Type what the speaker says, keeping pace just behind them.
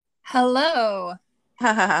Hello.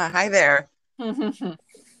 Hi there. It's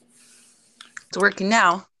working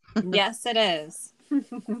now. Yes, it is.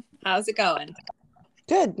 How's it going?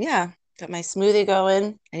 Good. Yeah. Got my smoothie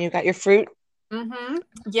going, and you got your fruit. Mm-hmm.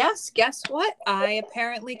 Yes, guess what? I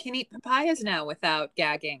apparently can eat papayas now without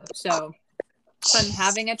gagging. So I'm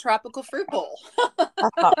having a tropical fruit bowl. That's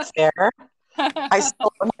not fair. I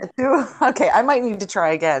still want it too. Okay, I might need to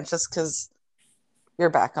try again just because you're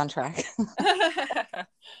back on track.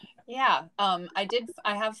 Yeah. I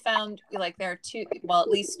have found like there are two, well, at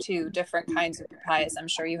least two different kinds of papayas. I'm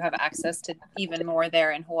sure you have access to even more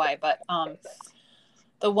there in Hawaii, but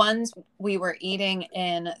the ones we were eating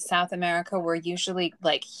in South America were usually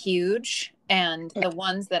like huge. And the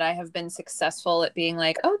ones that I have been successful at being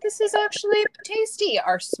like, oh, this is actually tasty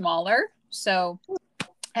are smaller. So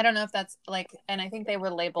I don't know if that's like, and I think they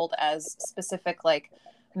were labeled as specific like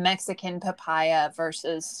Mexican papaya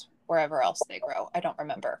versus wherever else they grow. I don't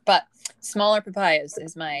remember, but smaller papayas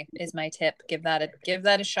is my tip. Give that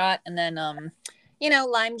a shot, and then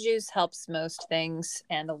lime juice helps most things,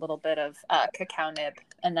 and a little bit of cacao nib,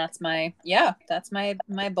 and that's my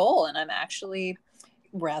bowl, and I'm actually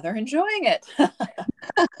rather enjoying it.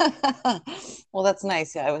 Well, that's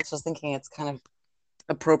nice. Yeah, I was just thinking it's kind of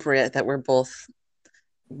appropriate that we're both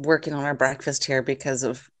working on our breakfast here because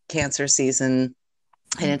of cancer season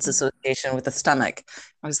and its association with the stomach.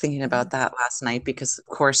 I was thinking about that last night because, of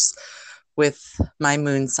course, with my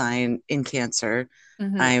moon sign in Cancer,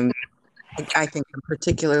 Mm-hmm. I'm I think I'm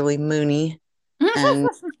particularly moony. And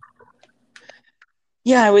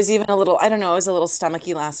yeah, I was even a little, I don't know, I was a little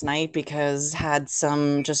stomachy last night because had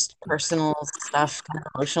some just personal stuff, kind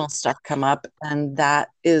of emotional stuff come up. And that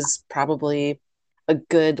is probably a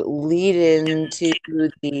good lead into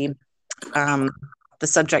um the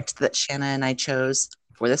subject that Shanna and I chose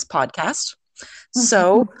for this podcast.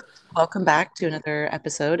 So welcome back to another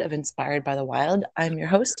episode of Inspired by the Wild. I'm your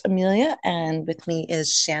host, Amelia, and with me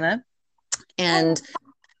is Shanna. Hello. And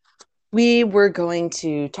we were going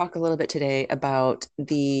to talk a little bit today about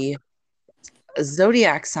the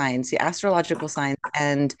zodiac signs, the astrological signs,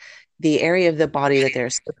 and the area of the body that they're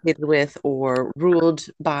associated with or ruled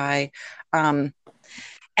by. Um,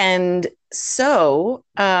 and so,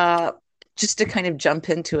 just to kind of jump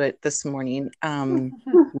into it this morning,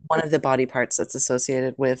 one of the body parts that's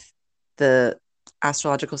associated with the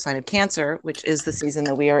astrological sign of Cancer, which is the season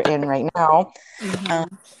that we are in right now, um,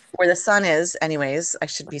 Mm-hmm. where the sun is, anyways, I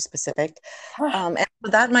should be specific. And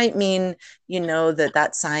so that might mean, that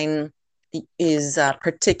sign is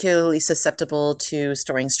particularly susceptible to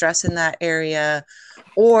storing stress in that area,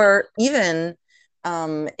 or even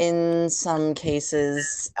in some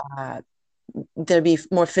cases, they'll be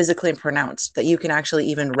more physically pronounced, that you can actually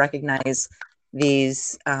even recognize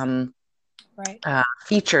these Right.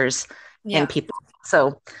 features in Yeah. people.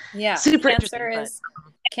 So Yeah, super cancer interesting, but is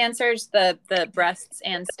cancer's the breasts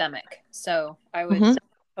and stomach. So I would Mhm.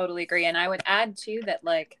 totally agree. And I would add too that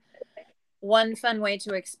like one fun way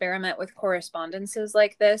to experiment with correspondences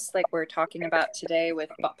like this, like we're talking about today with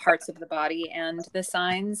parts of the body and the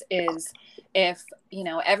signs, is if,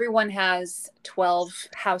 everyone has 12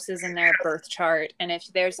 houses in their birth chart. And if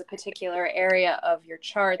there's a particular area of your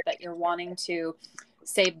chart that you're wanting to,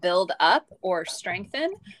 say, build up or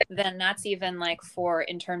strengthen, then that's even like for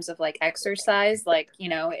in terms of like exercise, like,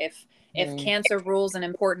 if Mm. cancer rules an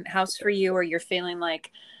important house for you, or you're feeling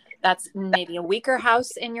like that's maybe a weaker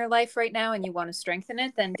house in your life right now and you want to strengthen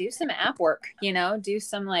it, then do some ab work, do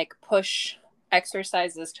some like push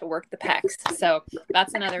exercises to work the pecs. So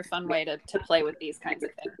that's another fun way to play with these kinds of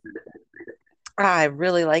things. I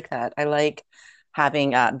really like that. I like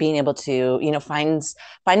having being able to,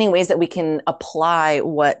 finding ways that we can apply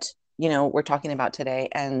what we're talking about today,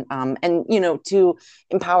 and to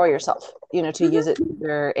empower yourself, to use Mm-hmm. it to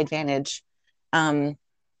your advantage. Um,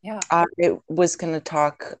 Yeah. I was going to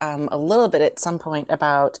talk a little bit at some point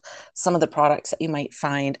about some of the products that you might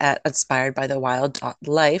find at Inspired by the Wild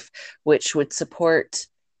Life, which would support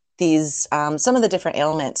these some of the different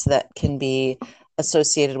ailments that can be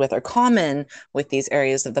associated with or common with these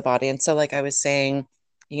areas of the body. And so, like I was saying,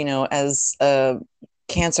 as a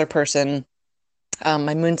Cancer person,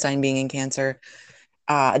 my moon sign being in Cancer,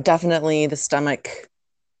 definitely the stomach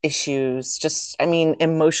issues, just, I mean,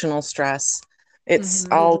 emotional stress.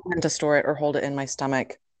 Mm-hmm. I'll tend to store it or hold it in my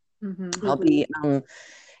stomach. Mm-hmm. I'll be,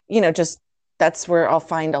 just that's where I'll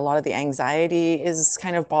find a lot of the anxiety is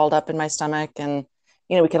kind of balled up in my stomach. And,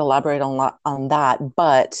 we can elaborate a lot on that,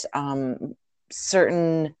 but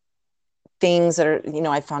certain things that are,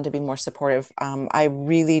 I found to be more supportive. I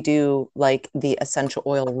really do like the essential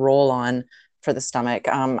oil roll on for the stomach.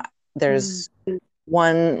 There's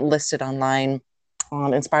one listed online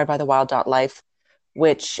Inspired by the Wild.life,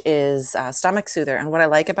 which is a stomach soother. And what I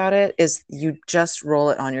like about it is you just roll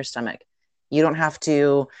it on your stomach. You don't have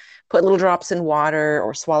to put little drops in water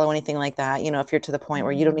or swallow anything like that. If you're to the point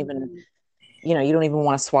where you don't even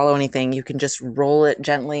want to swallow anything, you can just roll it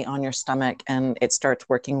gently on your stomach and it starts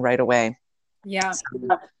working right away. Yeah. So,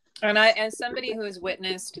 And as somebody who has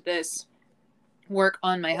witnessed this work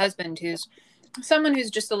on my husband, who's someone who's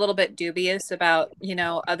just a little bit dubious about,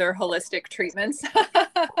 other holistic treatments,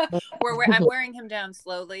 I'm wearing him down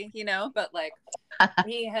slowly, but like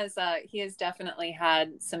he has definitely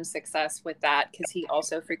had some success with that, because he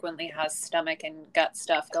also frequently has stomach and gut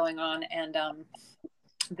stuff going on. And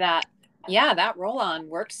that that roll on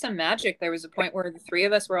worked some magic. There was a point where the three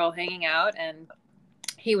of us were all hanging out and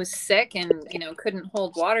he was sick and couldn't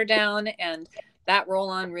hold water down, and that roll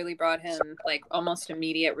on really brought him like almost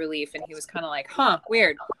immediate relief. And he was kind of like,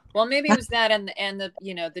 weird. Well, maybe it was that and the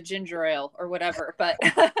the ginger ale or whatever, but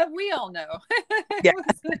we all know. yeah.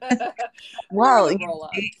 More Well, the roll on.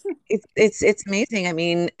 it's amazing. I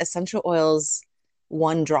mean, essential oils,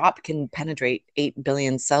 one drop can penetrate 8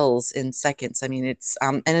 billion cells in seconds. I mean, it's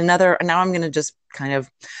now I'm going to just kind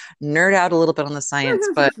of nerd out a little bit on the science,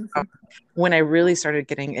 but when I really started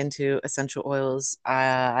getting into essential oils,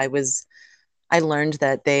 I learned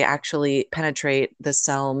that they actually penetrate the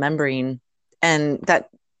cell membrane, and that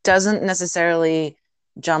doesn't necessarily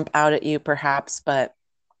jump out at you perhaps, but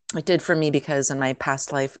it did for me, because in my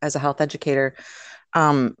past life as a health educator,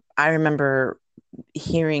 I remember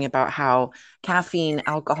hearing about how caffeine,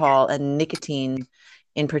 alcohol, and nicotine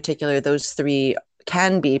in particular, those three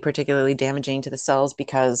can be particularly damaging to the cells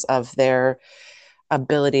because of their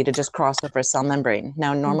ability to just cross over a cell membrane.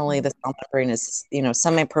 Now, normally the cell membrane is,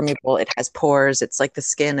 semi-permeable. It has pores. It's like the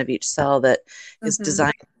skin of each cell that is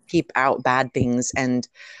designed to keep out bad things and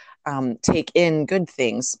take in good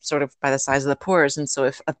things, sort of by the size of the pores. And so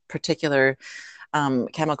if a particular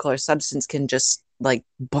chemical or substance can just like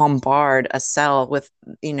bombard a cell with,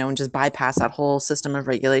 and just bypass that whole system of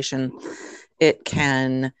regulation, it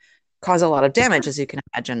can cause a lot of damage, as you can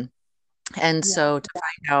imagine. And so to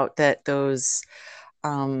find out that those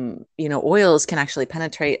oils can actually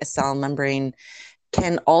penetrate a cell membrane,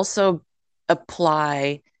 can also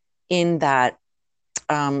apply in that,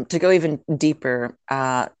 to go even deeper,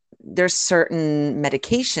 there's certain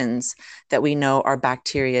medications that we know are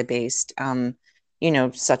bacteria based,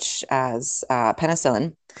 such as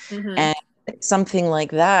penicillin. And something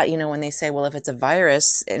like that, when they say, well, if it's a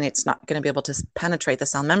virus and it's not going to be able to penetrate the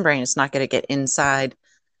cell membrane, it's not going to get inside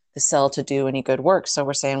the cell to do any good work. So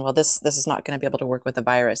we're saying, well, this is not going to be able to work with the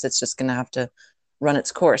virus. It's just going to have to run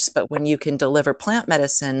its course. But when you can deliver plant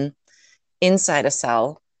medicine inside a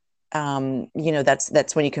cell,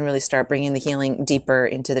 that's when you can really start bringing the healing deeper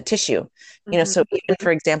into the tissue. So even,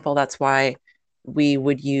 for example, that's why we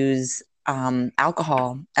would use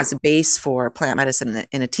alcohol as a base for plant medicine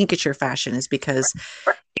in a tincture fashion, is because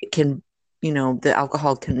it can, the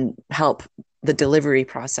alcohol can help the delivery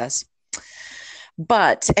process.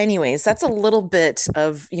 But anyways, that's a little bit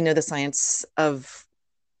of, the science of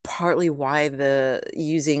partly why the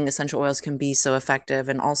using essential oils can be so effective.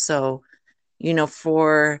 And also,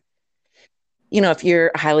 for, if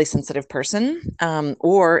you're a highly sensitive person,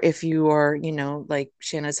 or if you are, like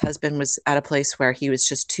Shanna's husband was at a place where he was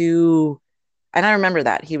just too, and I remember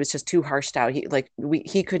that he was just too harshed out.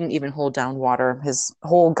 He couldn't even hold down water. His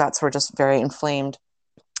whole guts were just very inflamed.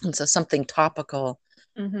 And so something topical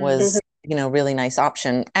was, really nice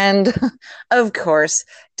option. And of course,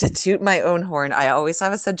 to toot my own horn, I always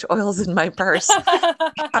have essential oils in my purse.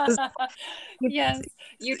 Yes,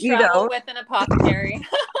 you travel with an apothecary.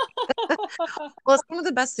 Well, it's one of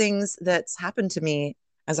the best things that's happened to me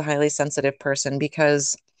as a highly sensitive person,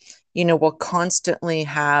 because, we'll constantly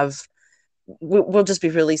we'll just be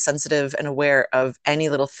really sensitive and aware of any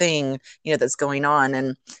little thing, that's going on.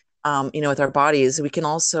 And, with our bodies, we can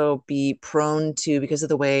also be prone to, because of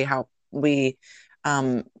the way how we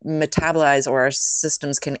metabolize, or our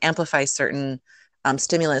systems can amplify certain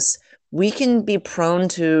stimulus, we can be prone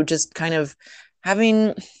to just kind of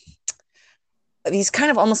having these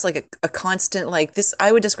kind of almost like a constant, like this,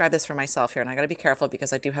 I would describe this for myself here, and I got to be careful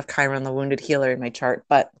because I do have Chiron, the wounded healer, in my chart,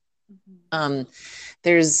 but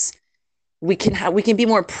there's, we can be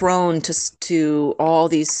more prone to all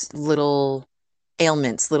these little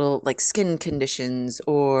ailments, little like skin conditions,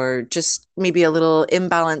 or just maybe a little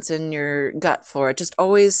imbalance in your gut flora, just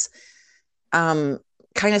always kind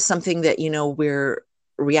of something that, we're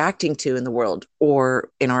reacting to in the world,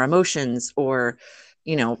 or in our emotions, or,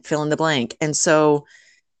 fill in the blank. And so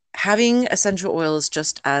having essential oils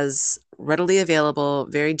just as readily available,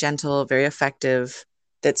 very gentle, very effective,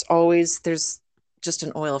 that's always, there's just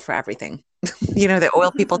an oil for everything. The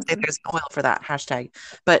oil people say there's an oil for that hashtag.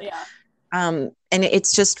 But Yeah. and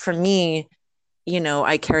it's just for me,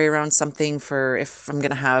 I carry around something for if I'm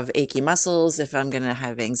going to have achy muscles, if I'm going to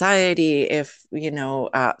have anxiety, if,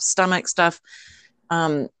 stomach stuff.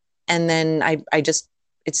 And then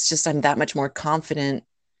it's just, I'm that much more confident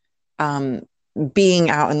um, being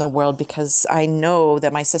out in the world because I know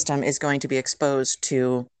that my system is going to be exposed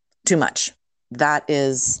to too much. That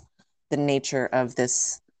is the nature of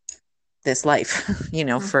this life,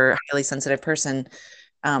 for a highly sensitive person.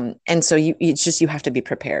 And so it's just, you have to be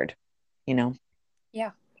prepared, Yeah.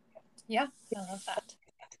 Yeah. I love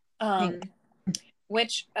that. Think.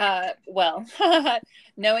 Which, well,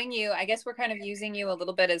 knowing you, I guess we're kind of using you a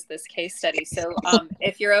little bit as this case study. So,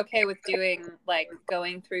 if you're okay with doing like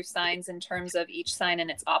going through signs in terms of each sign and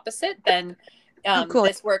its opposite, then Cool.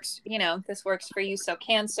 this works, this works for you. So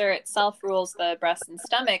Cancer itself rules the breast and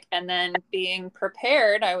stomach, and then being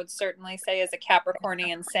prepared, I would certainly say, as a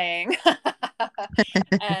Capricornian saying,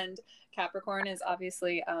 and Capricorn is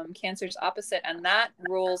obviously Cancer's opposite, and that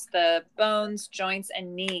rules the bones, joints,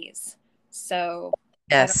 and knees. So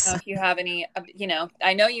I don't know Yes. if you have any,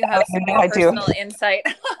 I know you have some more personal insight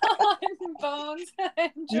on bones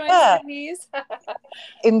and joints and knees.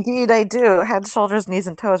 Indeed, I do. Head, shoulders, knees,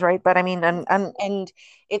 and toes, right? But I mean, and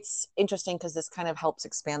it's interesting because this kind of helps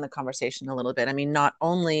expand the conversation a little bit. I mean, not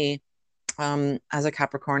only as a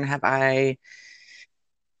Capricorn have I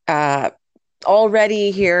uh,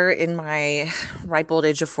 already here in my ripe old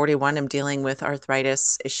age of 41, I'm dealing with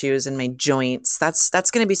arthritis issues in my joints. That's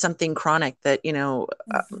going to be something chronic that,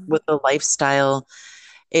 with the lifestyle,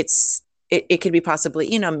 it could be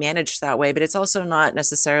possibly, managed that way, but it's also not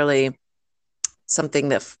necessarily something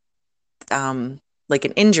that like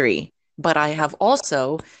an injury. But I have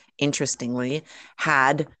also, interestingly,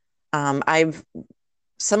 had I've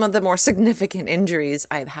some of the more significant injuries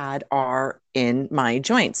I've had are in my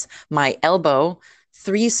joints. My elbow,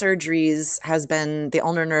 3 surgeries, has been the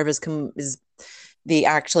ulnar nerve is the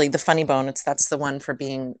funny bone. That's the one for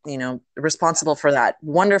being, responsible for that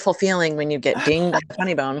wonderful feeling when you get dinged on the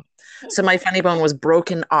funny bone. So my funny bone was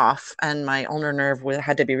broken off and my ulnar nerve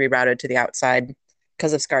had to be rerouted to the outside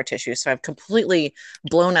because of scar tissue. So I've completely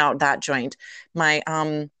blown out that joint. I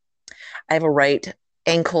have a right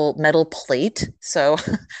ankle metal plate. So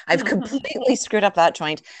I've completely screwed up that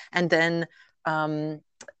joint. And then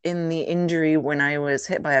in the injury when I was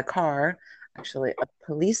hit by a car, actually a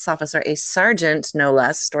police officer, a sergeant, no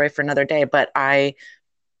less, story for another day, but I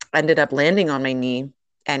ended up landing on my knee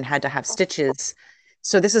and had to have stitches.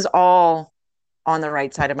 So this is all on the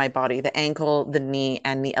right side of my body, the ankle, the knee,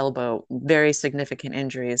 and the elbow, very significant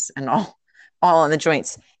injuries and all on the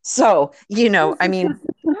joints. So, I mean,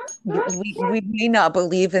 we may not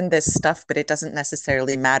believe in this stuff, but it doesn't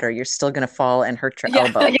necessarily matter. You're still going to fall and hurt your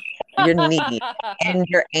elbow, your knee, and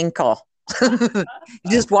your ankle.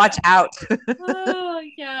 Just watch out. Oh,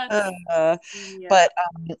 yes. But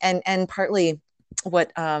and partly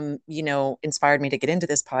what inspired me to get into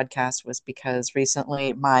this podcast was because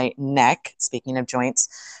recently my neck, speaking of joints,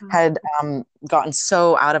 had gotten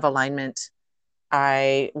so out of alignment.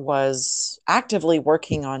 I was actively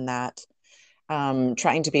working on that,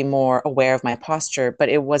 trying to be more aware of my posture, but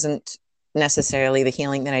it wasn't necessarily the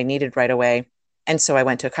healing that I needed right away. And so I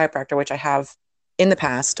went to a chiropractor, which I have in the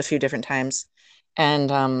past a few different times,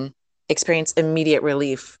 and experienced immediate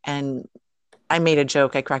relief. And I made a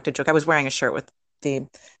joke. I cracked a joke. I was wearing a shirt with the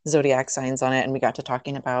zodiac signs on it, and we got to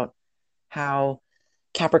talking about how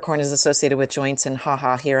Capricorn is associated with joints, and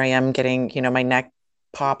haha, here I am getting, my neck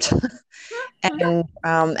popped.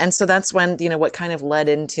 and so that's when, what kind of led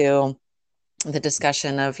into the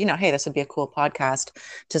discussion of, hey, this would be a cool podcast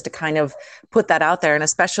just to kind of put that out there. And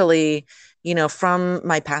especially, from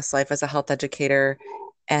my past life as a health educator,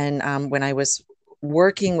 and when I was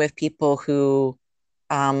working with people who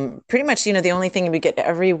pretty much, the only thing we get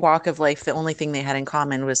every walk of life, the only thing they had in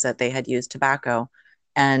common was that they had used tobacco,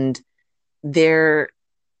 and their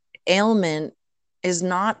ailment is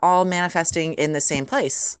not all manifesting in the same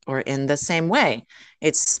place or in the same way.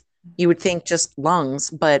 You would think just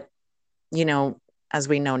lungs, but as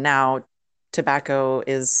we know now,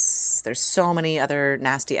 there's so many other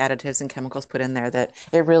nasty additives and chemicals put in there that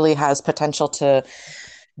it really has potential to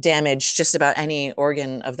damage just about any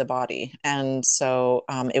organ of the body. And so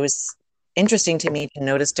it was interesting to me to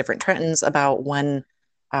notice different trends about when,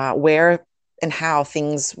 where and how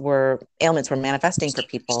ailments were manifesting for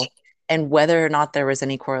people, and whether or not there was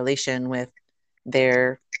any correlation with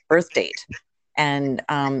their birth date. And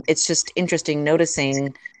it's just interesting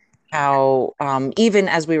noticing how, even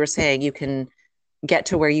as we were saying, you can get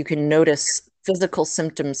to where you can notice physical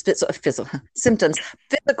symptoms, symptoms,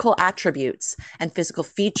 physical attributes, and physical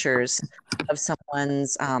features of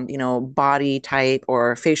someone's, body type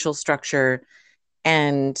or facial structure,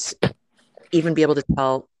 and even be able to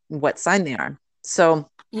tell what sign they are. So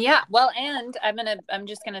Yeah, well, and I'm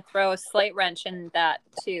just gonna throw a slight wrench in that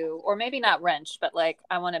too, or maybe not wrench, but like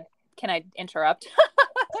can I interrupt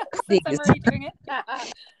since I'm please already doing it?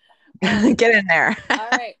 get in there. All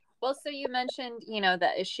right. Well, so you mentioned,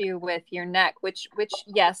 the issue with your neck, which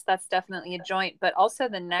yes, that's definitely a joint, but also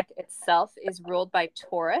the neck itself is ruled by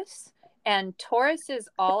Taurus. And Taurus is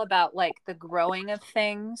all about like the growing of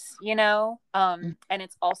things, and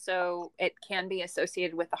it can be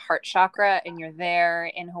associated with the heart chakra, and you're there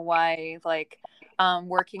in Hawaii, like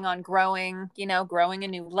working on growing a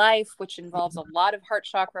new life, which involves a lot of heart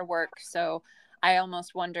chakra work. So I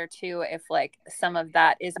almost wonder too if like some of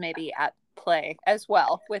that is maybe at play as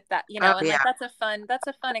well with that, Oh and yeah. like that's a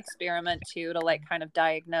fun experiment too, to like kind of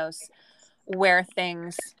diagnose where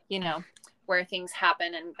things, where things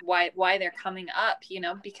happen and why they're coming up,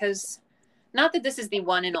 because not that this is the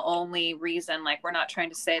one and only reason, like we're not trying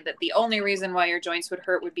to say that the only reason why your joints would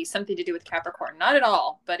hurt would be something to do with Capricorn, not at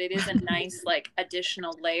all, but it is a nice like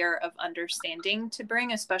additional layer of understanding to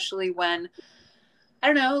bring, especially when I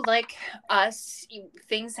don't know, like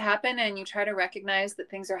things happen and you try to recognize that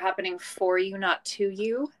things are happening for you, not to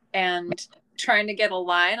you, and trying to get a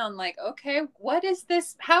line on like, okay, what is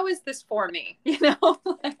this? How is this for me? Like,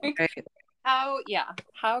 Right.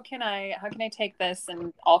 how can I take this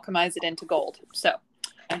and alchemize it into gold? So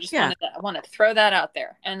Yeah. I want to throw that out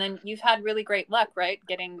there. And then you've had really great luck, right?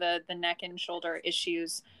 Getting the neck and shoulder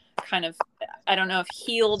issues kind of, I don't know if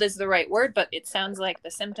healed is the right word, but it sounds like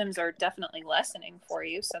the symptoms are definitely lessening for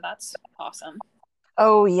you. So that's awesome.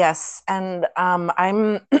 Oh yes, and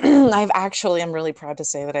I'm really proud to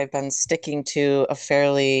say that I've been sticking to a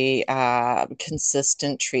fairly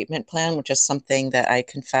consistent treatment plan, which is something that I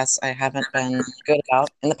confess I haven't been good about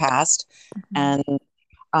in the past. Mhm.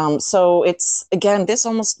 And so it's again, this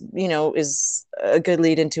almost, is a good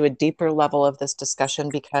lead into a deeper level of this discussion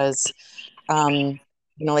because,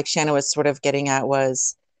 like Shanna was sort of getting at,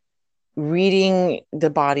 was reading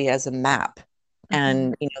the body as a map. Mhm.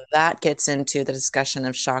 And that gets into the discussion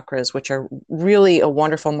of chakras, which are really a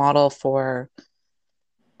wonderful model for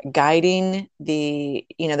guiding the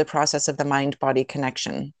process of the mind body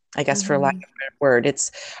connection, I guess, for lack Mhm. of a better word.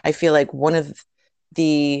 I feel like one of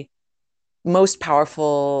the most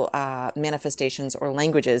powerful manifestations or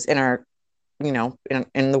languages in our,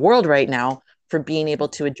 in the world right now, for being able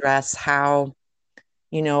to address how,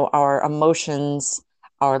 our emotions,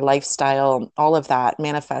 our lifestyle, all of that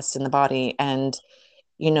manifests in the body. And,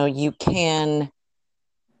 you can,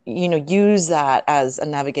 use that as a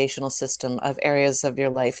navigational system of areas of your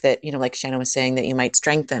life that, like Shannon was saying, that you might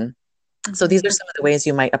strengthen. So these are Mhm. some of the ways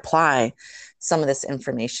you might apply some of this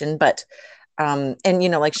information. But, and,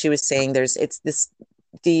 like she was saying,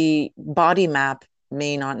 the body map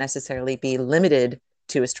may not necessarily be limited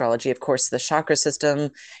to astrology. Of course, the chakra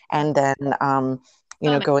system, and then, So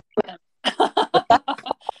many going,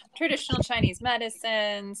 traditional Chinese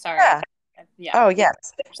medicine. Sorry. yeah. Yeah. Oh,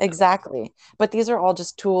 yes, exactly. But these are all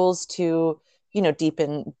just tools to,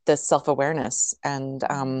 deepen the self-awareness and,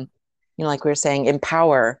 like we were saying,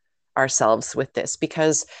 empower ourselves with this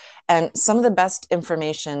because, and some of the best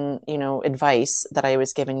information, advice that I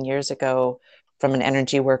was given years ago from an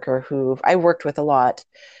energy worker who I worked with a lot,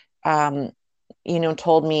 um,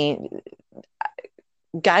 told me,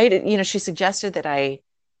 she suggested that I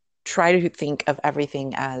try to think of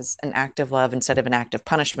everything as an act of love instead of an act of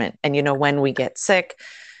punishment. And, when we get sick,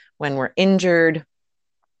 when we're injured,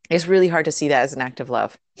 it's really hard to see that as an act of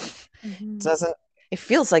love. It Mhm. doesn't, it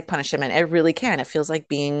feels like punishment. It really can. It feels like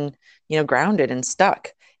being, grounded and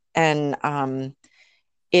stuck. And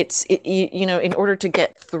in order to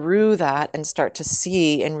get through that and start to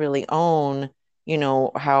see and really own,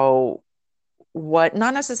 how, what,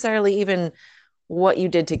 not necessarily even what you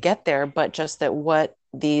did to get there, but just that what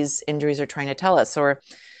these injuries are trying to tell us, or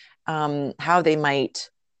how they might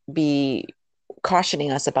be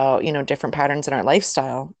cautioning us about, different patterns in our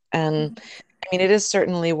lifestyle. And I mean, it is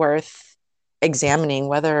certainly worth examining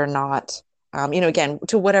whether or not, again,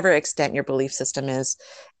 to whatever extent your belief system is,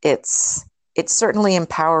 it's it's certainly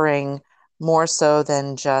empowering more so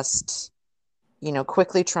than just,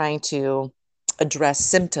 quickly trying to address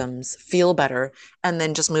symptoms, feel better, and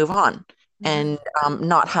then just move on Mhm. and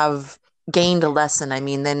not have gained a lesson. I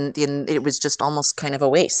mean, then it was just almost kind of a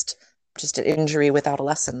waste, just an injury without a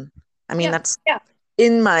lesson. I mean, Yeah. that's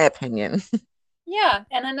in my opinion. Yeah.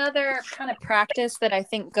 And another kind of practice that I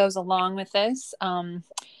think goes along with this,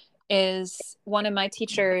 is one of my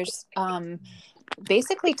teachers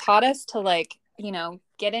basically taught us to like,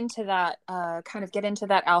 get into that get into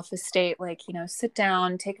that alpha state, like, sit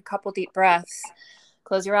down, take a couple deep breaths,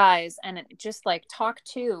 close your eyes, and just like talk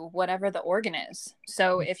to whatever the organ is.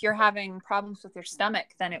 So if you're having problems with your stomach,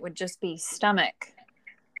 then it would just be stomach.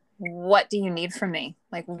 What do you need from me?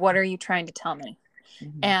 Like, what are you trying to tell me?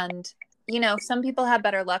 Mm-hmm. And, some people have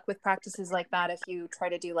better luck with practices like that if you try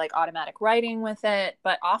to do like automatic writing with it.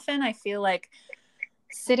 But often I feel like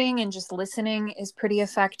sitting and just listening is pretty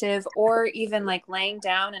effective, or even like laying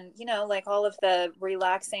down and, like all of the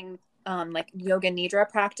relaxing like yoga nidra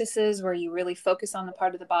practices where you really focus on the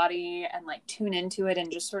part of the body and like tune into it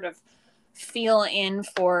and just sort of feel in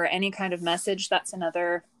for any kind of message. That's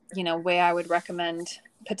another, way I would recommend,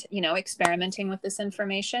 experimenting with this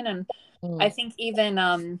information. And I think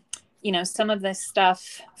even, some of this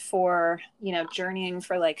stuff for, journeying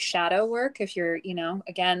for like shadow work, if you're,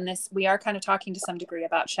 again, we are kind of talking to some degree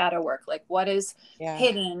about shadow work, like what is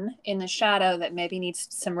hidden in the shadow that maybe needs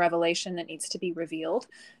some revelation, that needs to be revealed,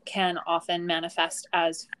 can often manifest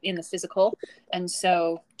as in the physical. And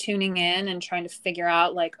so tuning in and trying to figure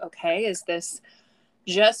out like, okay, is this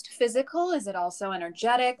just physical? Is it also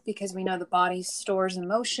energetic? Because we know the body stores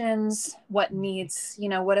emotions. What needs,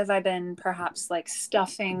 what have I been perhaps like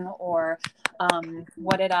stuffing, or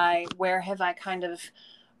where have I kind of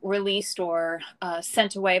released or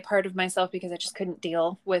sent away part of myself because I just couldn't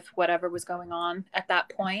deal with whatever was going on at that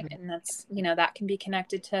point. And that's, that can be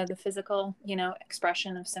connected to the physical,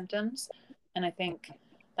 expression of symptoms. And I think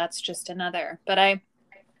that's just another. But I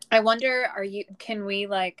wonder, can we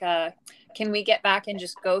get back and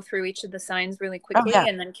just go through each of the signs really quickly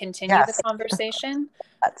and then continue the conversation?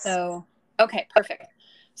 So, okay, perfect.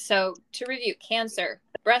 So to review: Cancer,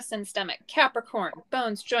 breast and stomach; Capricorn,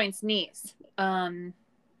 bones, joints, knees.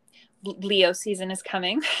 Leo season is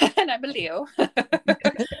coming and I'm a Leo.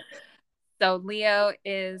 So Leo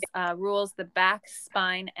is rules the back,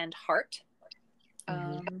 spine, and heart.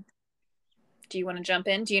 Do you want to jump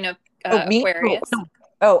in? Do you know Aquarius?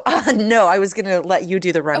 No, I was going to let you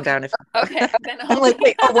do the rundown. Okay. Then I'm like,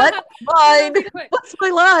 wait, what line? What's my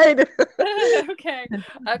line? Okay.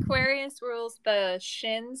 Aquarius rules the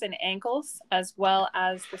shins and ankles, as well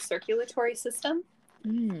as the circulatory system.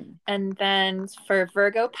 And then for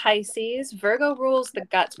Virgo, Pisces, Virgo rules the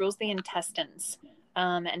guts, rules the intestines,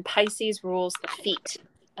 and Pisces rules the feet.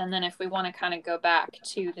 And then if we want to kind of go back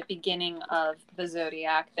to the beginning of the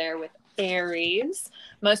zodiac there with Aries,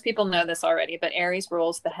 most people know this already, but Aries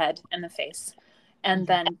rules the head and the face. And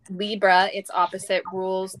then Libra, its opposite,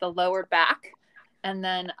 rules the lower back, and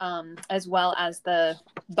then as well as the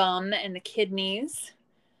bum and the kidneys.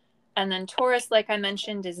 And then Taurus, like I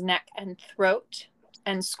mentioned, is neck and throat.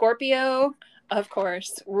 And Scorpio, of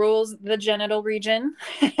course, rules the genital region.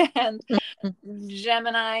 And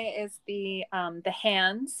Gemini is the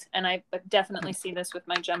hands. And I definitely see this with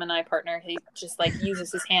my Gemini partner. He just like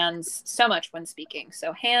uses his hands so much when speaking.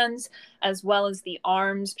 So hands, as well as the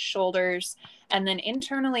arms, shoulders, and then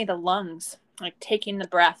internally the lungs, like taking the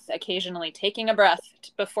breath, occasionally taking a breath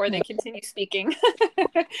before they continue speaking.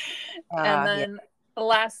 And then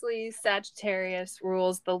lastly, Sagittarius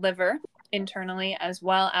rules the liver internally, as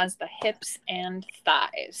well as the hips and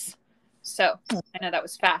thighs. So I know that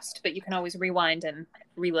was fast, but you can always rewind and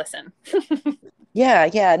re-listen.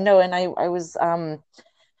 No, and I was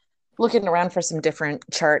looking around for some different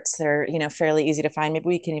charts. They're fairly easy to find. Maybe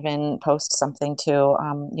we can even post something to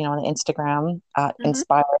on Instagram at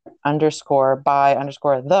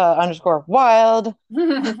inspire_by_the_wild.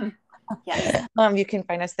 Yes. You can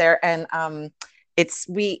find us there, and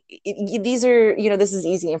these are this is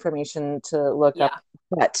easy information to look up,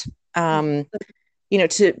 but to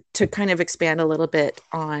kind of expand a little bit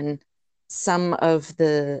on some of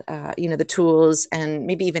the the tools and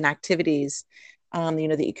maybe even activities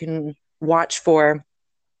that you can watch for.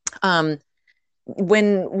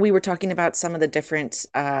 When we were talking about some of the different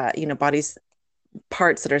body's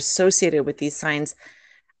parts that are associated with these signs,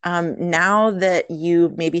 now that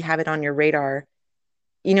you maybe have it on your radar,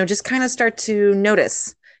 just kind of start to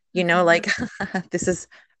notice, like this is,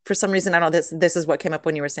 for some reason, I don't know, this is what came up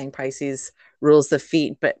when you were saying Pisces rules the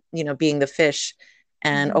feet, but being the fish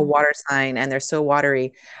and a water sign, and they're so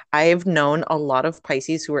watery. I've known a lot of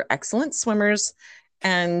Pisces who were excellent swimmers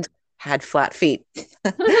and had flat feet.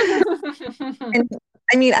 And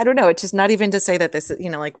I mean, I don't know, it's just not even to say that this,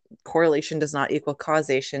 like correlation does not equal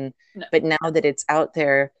causation, but now that it's out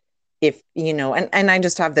there, if, and I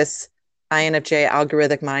just have this INFJ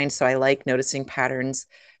algorithmic mind, so I like noticing patterns.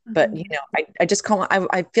 But I just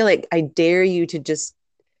I feel like I dare you to just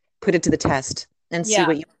put it to the test and see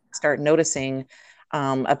what you start noticing.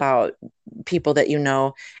 about people that you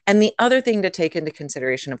know. And the other thing to take into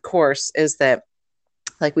consideration, of course, is that,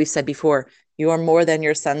 like we said before, you are more than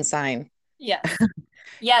your sun sign. Yes.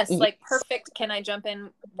 Yes, Y- like perfect. Can I jump in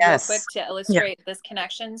real quick Yes. to Yeah. illustrate this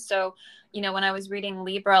connection? So, when I was reading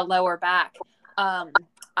Libra lower back,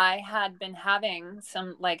 I had been having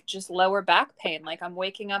some like just lower back pain. Like I'm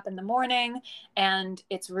waking up in the morning and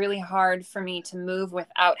it's really hard for me to move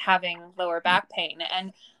without having lower back pain.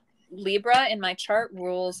 And Libra in my chart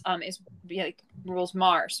rules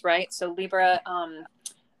Mars, right? So Libra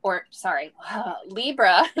or sorry,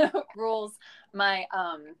 Libra rules my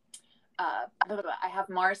I have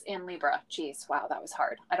Mars in Libra. Jeez, wow, that was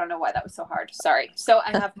hard. I don't know why that was so hard. Sorry. So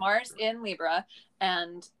I have Mars in Libra,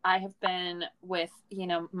 and I have been with,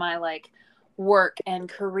 my like work and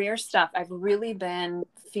career stuff. I've really been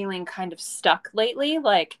feeling kind of stuck lately.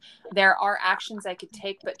 Like there are actions I could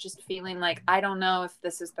take, but just feeling like I don't know if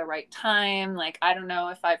this is the right time. Like I don't know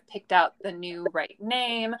if I've picked out the new right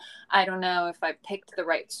name. I don't know if I've picked the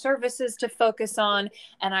right services to focus on.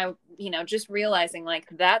 And just realizing like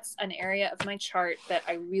that's an area of my chart that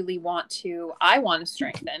I want to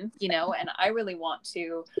strengthen, and I really want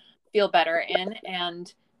to feel better in.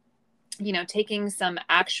 And taking some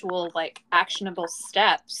actual like actionable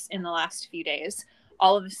steps in the last few days,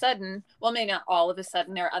 all of a sudden, well, maybe not all of a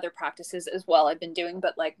sudden, there are other practices as well I've been doing,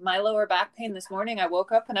 but like my lower back pain this morning, I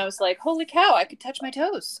woke up and I was like, holy cow, I could touch my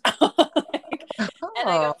toes. And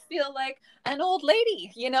I Oh, don't feel like an old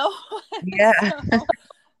lady, yeah.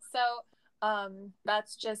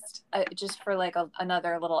 That's just for like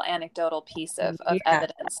another little anecdotal piece of Yeah.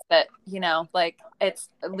 evidence that like it's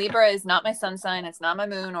Libra is not my sun sign, it's not my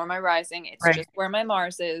moon or my rising, it's Right. just where my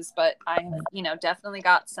Mars is. But I have definitely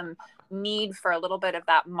got some need for a little bit of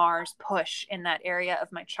that Mars push in that area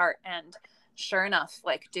of my chart. And sure enough,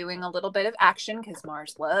 like doing a little bit of action, because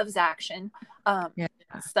Mars loves action, Yeah.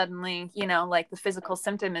 suddenly like the physical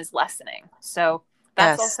symptom is lessening. So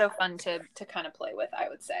that's Yes. also fun to kind of play with, I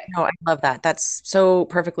would say. No, I love that. That's so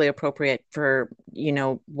perfectly appropriate for,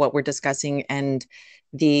 what we're discussing, and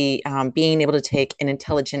the being able to take an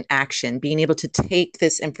intelligent action, being able to take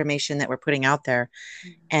this information that we're putting out there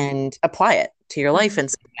and apply it to your life Mhm. in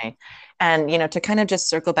some way. And, to kind of just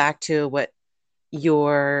circle back to what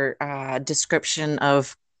your description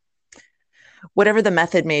of whatever the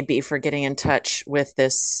method may be for getting in touch with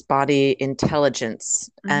this body intelligence.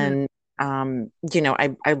 Mhm. And,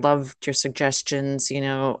 I loved your suggestions,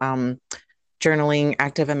 journaling,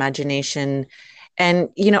 active imagination. And,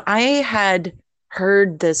 I had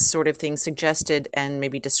heard this sort of thing suggested and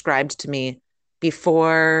maybe described to me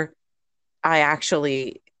before I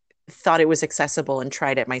actually thought it was accessible and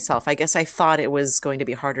tried it myself. I guess I thought it was going to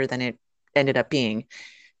be harder than it ended up being.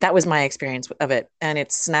 That was my experience of it. And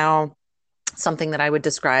it's now something that I would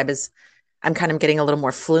describe as I'm kind of getting a little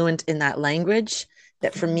more fluent in that language.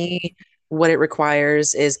 That for me, what it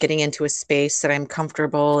requires is getting into a space that I'm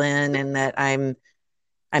comfortable in, and that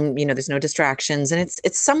there's no distractions, and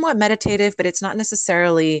it's somewhat meditative, but it's not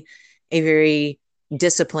necessarily a very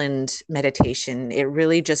disciplined meditation. It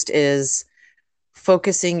really just is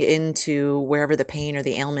focusing into wherever the pain or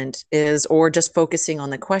the ailment is, or just focusing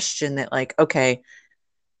on the question that, like, okay,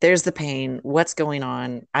 there's the pain. What's going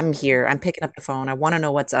on? I'm here. I'm picking up the phone. I want to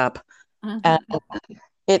know what's up. And Mhm.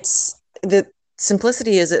 it's the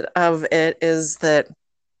simplicity of it is that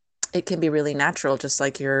it can be really natural, just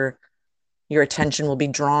like your attention will be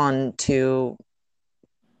drawn to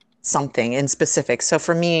something in specific. So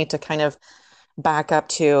for me to kind of back up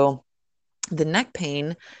to the neck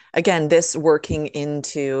pain, again, this working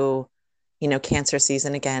into, cancer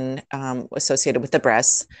season again, associated with the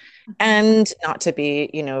breasts. Mhm. And not to be,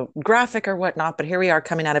 graphic or whatnot, but here we are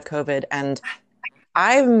coming out of COVID, and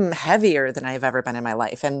I'm heavier than I've ever been in my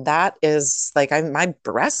life. And that is like, my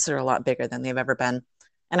breasts are a lot bigger than they've ever been.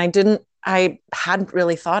 And I hadn't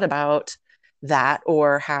really thought about that,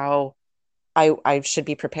 or how I should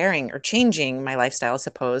be preparing or changing my lifestyle, I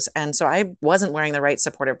suppose. And so I wasn't wearing the right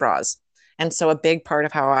supportive bras. And so a big part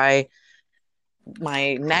of how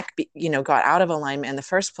my neck, got out of alignment in the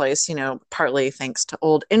first place, partly thanks to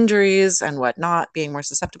old injuries and whatnot, being more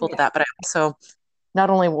susceptible to Yeah. that. But I also not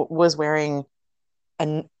only was wearing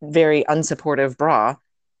a very unsupportive bra,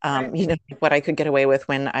 Right. what I could get away with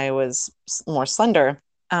when I was more slender.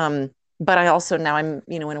 But I also now I'm,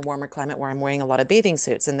 in a warmer climate where I'm wearing a lot of bathing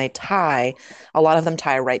suits, and a lot of them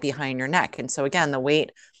tie right behind your neck. And so again, the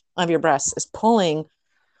weight of your breasts is pulling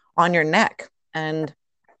on your neck. And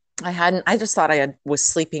I just thought was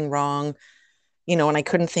sleeping wrong, and I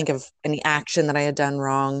couldn't think of any action that I had done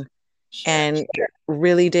wrong. Sure. And it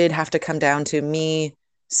really did have to come down to me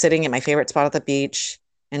sitting at my favorite spot at the beach,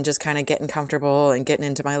 and just kind of getting comfortable and getting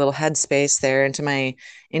into my little headspace there, into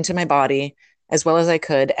my body as well as I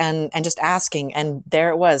could, and just asking. And there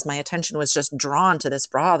it was. My attention was just drawn to this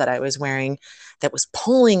bra that I was wearing that was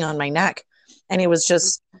pulling on my neck. And it was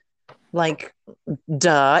just like,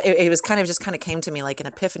 duh. It was kind of just kind of came to me like an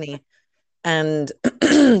epiphany. And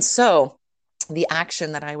so the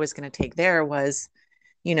action that I was going to take there was,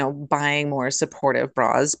 buying more supportive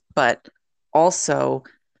bras, but also,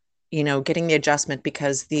 getting the adjustment,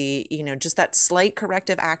 because the, just that slight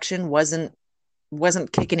corrective action wasn't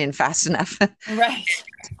kicking in fast enough. Right.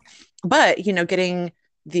 But, getting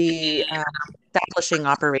the establishing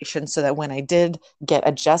operation so that when I did get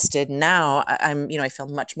adjusted, now I'm, I feel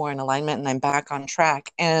much more in alignment and I'm back on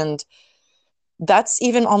track. And that's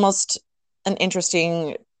even almost an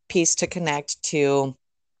interesting piece to connect to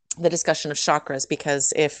the discussion of chakras,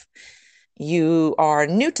 because if you are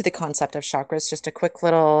new to the concept of chakras, just a quick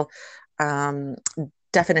little um,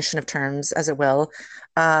 definition of terms, as it will.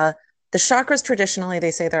 The chakras, traditionally,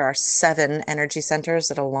 they say there are 7 energy centers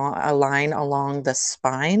that align along the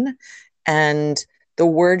spine. And the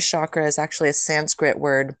word chakra is actually a Sanskrit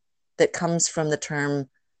word that comes from the term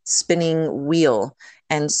spinning wheel.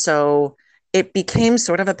 And so it became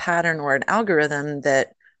sort of a pattern or an algorithm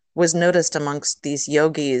that was noticed amongst these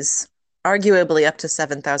yogis, arguably up to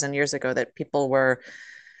 7,000 years ago, that people were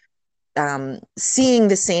seeing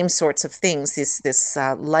the same sorts of things, this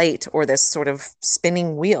light or this sort of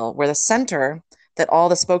spinning wheel, where the center that all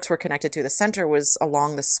the spokes were connected to, the center was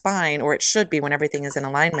along the spine, or it should be when everything is in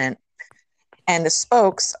alignment. And the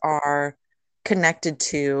spokes are connected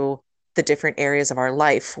to the different areas of our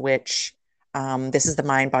life, which this is the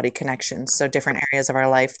mind-body connection. So different areas of our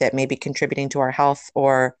life that may be contributing to our health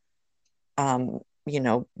or,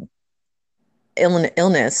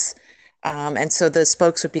 illness. And so the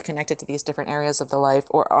spokes would be connected to these different areas of the life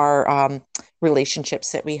or our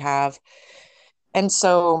relationships that we have. And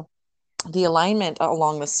so the alignment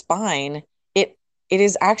along the spine, it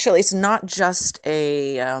is actually, it's not just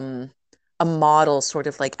a model, sort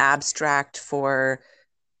of like abstract for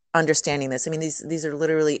understanding this. I mean, these are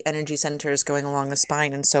literally energy centers going along the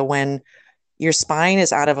spine. And so when your spine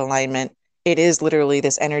is out of alignment, it is literally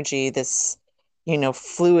this energy, this,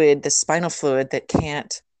 fluid, this spinal fluid that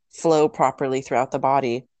can't flow properly throughout the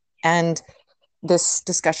body. And this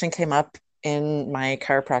discussion came up in my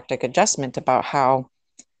chiropractic adjustment about how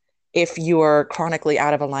if you are chronically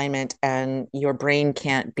out of alignment and your brain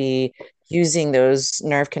can't be using those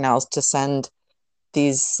nerve canals to send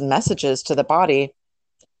these messages to the body,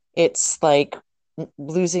 it's like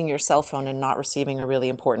losing your cell phone and not receiving a really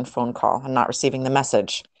important phone call and not receiving the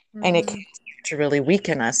message. Mm-hmm. And it can to really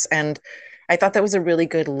weaken us. And I thought that was a really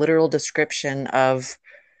good literal description of,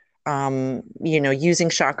 using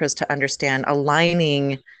chakras to understand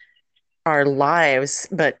aligning our lives,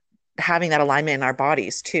 but having that alignment in our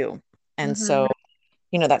bodies too. And mm-hmm. So,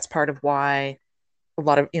 that's part of why a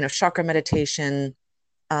lot of, chakra meditation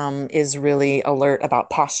is really alert about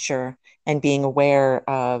posture and being aware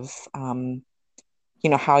of,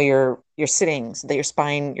 how you're sitting, so that your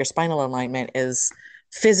spinal alignment is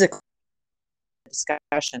physical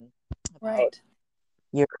discussion. Right.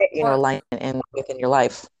 Your alignment within your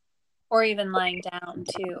life. Or even lying down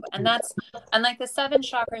too. And like the 7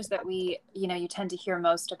 chakras that we, you tend to hear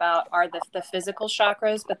most about are the physical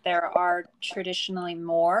chakras, but there are traditionally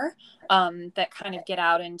more that kind of get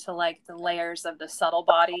out into like the layers of the subtle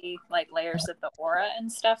body, like layers of the aura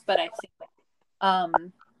and stuff. But I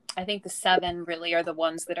think the 7 really are the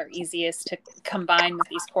ones that are easiest to combine with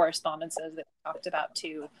these correspondences that we talked about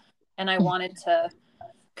too. And I wanted to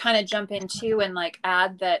kind of jump into and like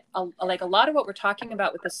add that like a lot of what we're talking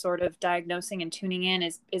about with this sort of diagnosing and tuning in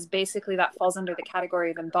is basically that falls under the category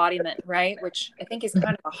of embodiment, right? Which I think is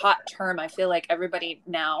kind of a hot term. I feel like everybody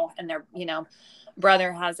now and their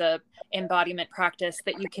brother has a embodiment practice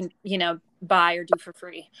that you can buy or do for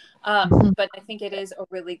free, but I think it is a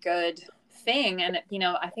really good thing. And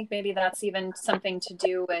I think maybe that's even something to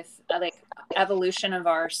do with like evolution of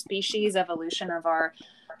our species, evolution of our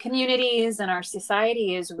communities, and our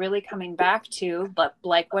society is really coming back to, but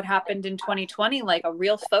like what happened in 2020, like a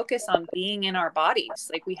real focus on being in our bodies.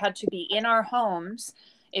 Like we had to be in our homes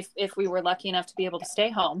if we were lucky enough to be able to stay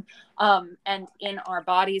home, and in our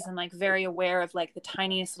bodies, and like very aware of like the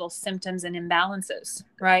tiniest little symptoms and imbalances,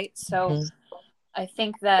 right? So I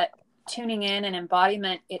think that tuning in and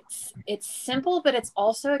embodiment, it's simple, but it's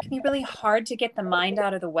also, it can be really hard to get the mind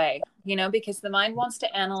out of the way, you know, because the mind wants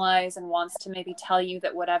to analyze and wants to maybe tell you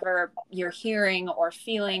that whatever you're hearing or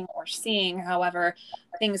feeling or seeing, however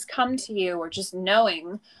things come to you, or just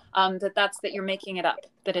knowing that you're making it up,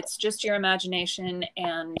 that it's just your imagination,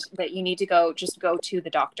 and that you need to go to the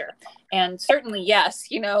doctor. And certainly,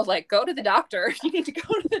 yes, you know, like, go to the doctor. You need to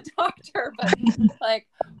go to the doctor, but like,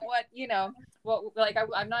 what, you know, what, like,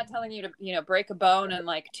 I'm not telling you to, you know, break a bone and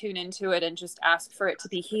like tune into it and just ask for it to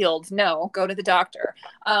be healed. No, go to the doctor.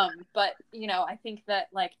 But you know, I think that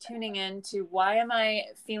like tuning into, why am I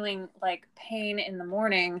feeling like pain in the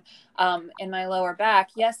morning in my lower back?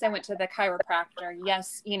 Yes, I went to the chiropractor.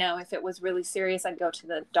 Yes, you know, if it was really serious, I'd go to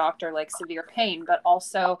the doctor, like severe pain. But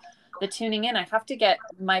also the tuning in, I have to get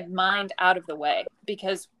my mind out of the way,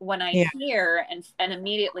 because when I hear and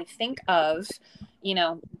immediately think of, you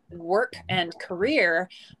know, work and career,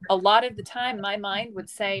 a lot of the time my mind would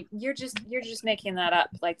say, you're just making that up.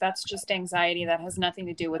 Like, that's just anxiety. That has nothing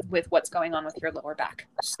to do with what's going on with your lower back.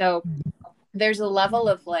 So there's a level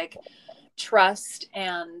of like trust,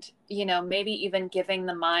 and, you know, maybe even giving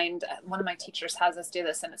the mind, one of my teachers has us do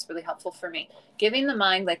this and it's really helpful for me, giving the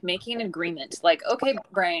mind, like, making an agreement, like, okay,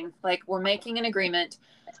 brain, like, we're making an agreement.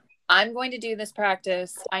 I'm going to do this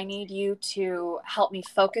practice. I need you to help me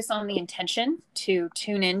focus on the intention, to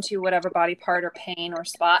tune into whatever body part or pain or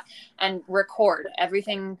spot, and record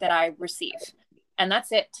everything that I receive. And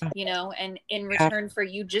that's it, you know, and in return for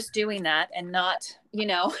you just doing that and not, you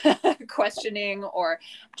know, questioning or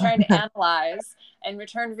trying to analyze, in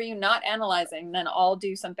return for you not analyzing, then I'll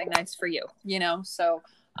do something nice for you, you know? So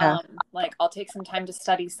like, I'll take some time to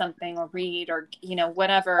study something or read, or, you know,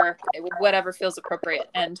 whatever feels appropriate.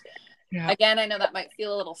 And again, I know that might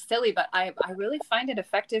feel a little silly, but I really find it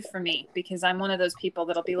effective for me, because I'm one of those people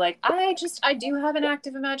that'll be like, I do have an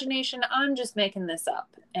active imagination. I'm just making this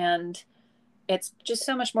up. And it's just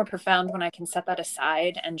so much more profound when I can set that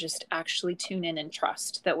aside and just actually tune in and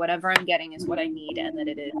trust that whatever I'm getting is what I need, and that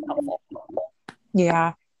it is helpful.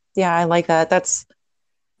 Yeah. Yeah. I like that.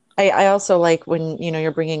 I also like when, you know,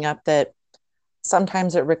 you're bringing up that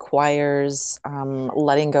sometimes it requires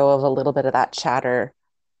letting go of a little bit of that chatter,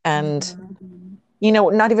 and, you know,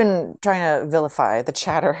 not even trying to vilify the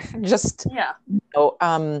chatter, just, you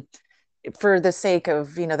know, for the sake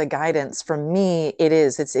of, you know, the guidance from me,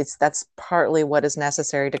 it's that's partly what is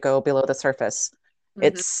necessary to go below the surface.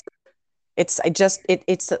 It's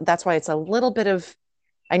that's why it's a little bit of,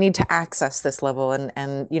 I need to access this level,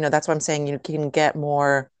 and you know, that's why I'm saying you can get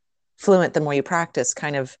more fluent the more you practice,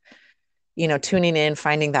 kind of, you know, tuning in,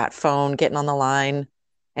 finding that phone, getting on the line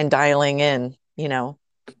and dialing in, you know.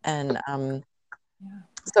 And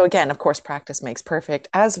so again, of course, practice makes perfect,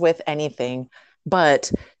 as with anything.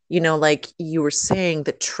 But, you know, like you were saying,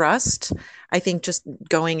 the trust, I think just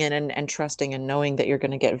going in and trusting and knowing that you're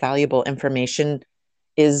going to get valuable information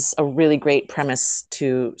is a really great premise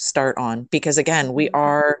to start on. Because again, we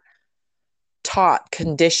are taught,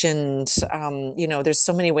 conditioned, you know, there's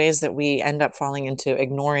so many ways that we end up falling into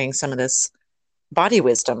ignoring some of this body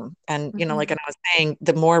wisdom. And, you know, like I was saying,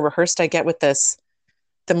 the more rehearsed I get with this,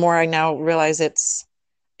 the more I now realize it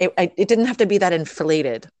didn't have to be that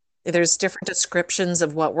inflated. There's different descriptions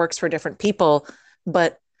of what works for different people,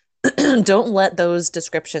 but don't let those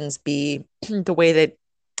descriptions be the way that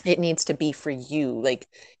it needs to be for you. Like,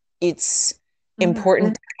 it's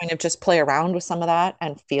important to kind of just play around with some of that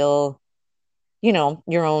and feel, you know,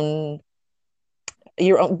 be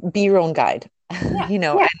your own guide, you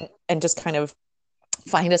know, and just kind of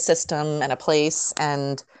find a system and a place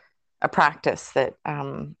and a practice that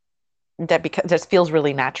just feels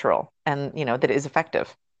really natural, and, you know, that is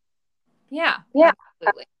effective. Yeah.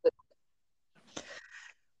 Absolutely.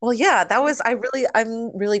 Well, yeah,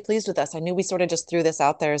 I'm really pleased with this. I knew we sort of just threw this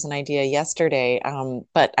out there as an idea yesterday,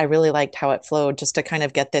 but I really liked how it flowed, just to kind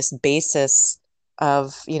of get this basis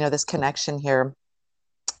of, you know, this connection here,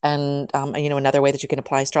 and you know, another way that you can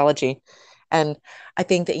apply astrology. And I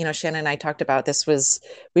think that, you know, Shannon and I talked about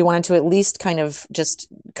we wanted to at least kind of just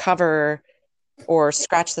cover or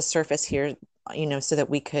scratch the surface here, you know, so that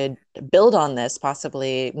we could build on this,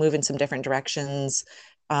 possibly move in some different directions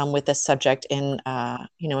with this subject in,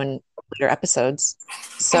 you know, in later episodes.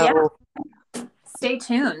 So stay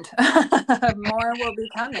tuned. More will be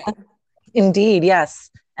coming. Indeed, yes.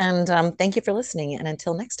 And thank you for listening. And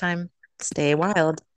until next time, stay wild.